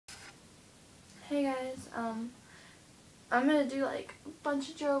Hey guys, I'm gonna do like a bunch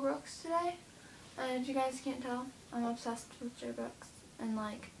of Joe Brooks today, and if you guys can't tell, I'm obsessed with Joe Brooks, and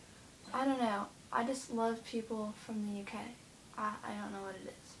like, I don't know, I just love people from the UK. I don't know what it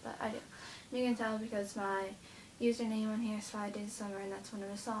is, but I do. You can tell because my username on here is 5 Days of Summer, and that's one of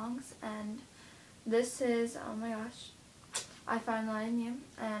his songs, and this is, oh my gosh, I Find the Light in You,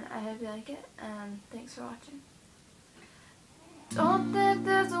 and I hope you like it, and thanks for watching. Don't think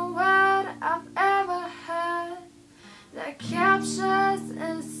there's a word I've ever heard that captures the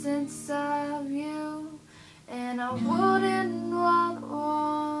essence of you, and I wouldn't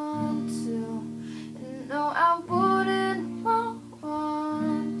want to. No, I wouldn't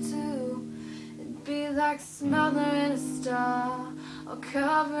want to. It'd be like smothering a star or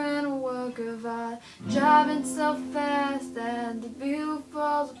covering a work of art, driving so fast that the view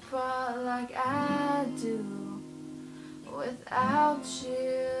falls apart like I do without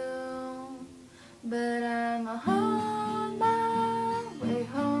you. But I'm on my way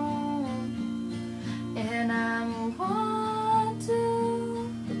home, and I'm worn to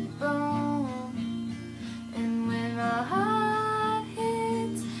the bone. And when my heart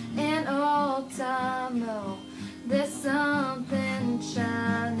hits an all-time low, there's something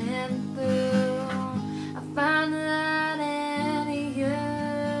shining through. I find that in you.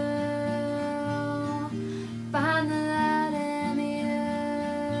 Find the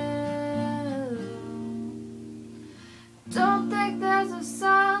Don't think there's a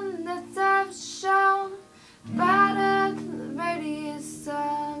sun that's ever shone brighter than the radius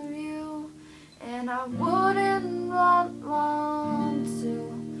of you, and I wouldn't want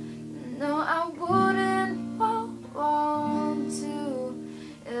to. No, I wouldn't want to.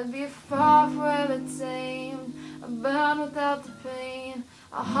 It'd be far forever tame, a burn without the pain,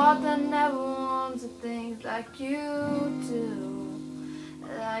 a heart that never wants to think like you do,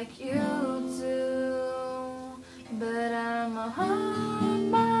 like you do. But I'm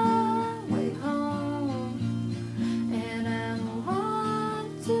on my way home, and I'm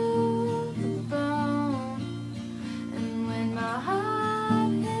worn to the bone. And when my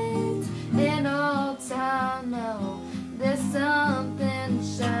heart hits an all-time low, there's something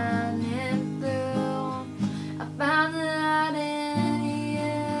shining through. I find the light in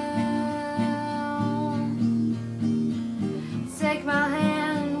you. Take my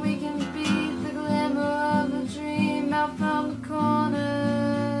hand, we can beat the glimmer of a dream out from the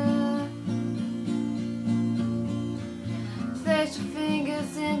corner. Place your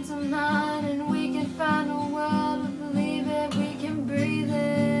fingers into mine, and we can find a world to believe it. We can breathe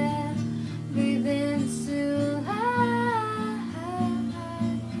into life.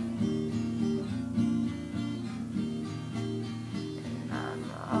 And I'm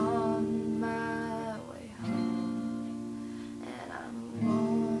on my way home, and I'm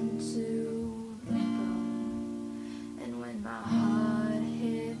worn to the bone. And when my heart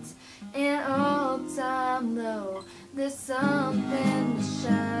hits an all-time low, there's something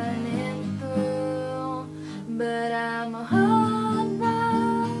shining through. But I'm on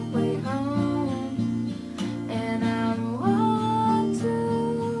my way home, and I'm worn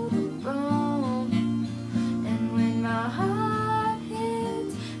to the bone. And when my heart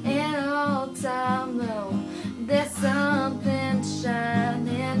hits an all-time low, there's something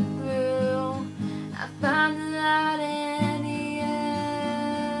shining through. I find the light in you.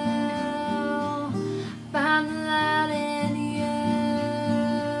 Find the light in you.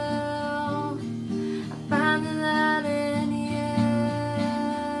 I find the light in you.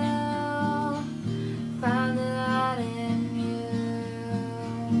 Find the light in you.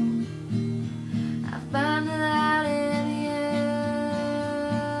 I find the light in you.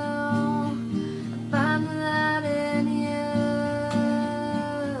 I find the light in you.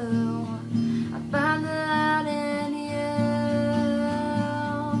 I find the light in you.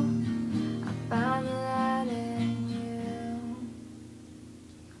 I find the light in you.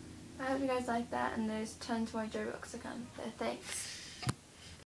 I hope you guys like that, and there's tons more Joe Brooks to come. So thanks.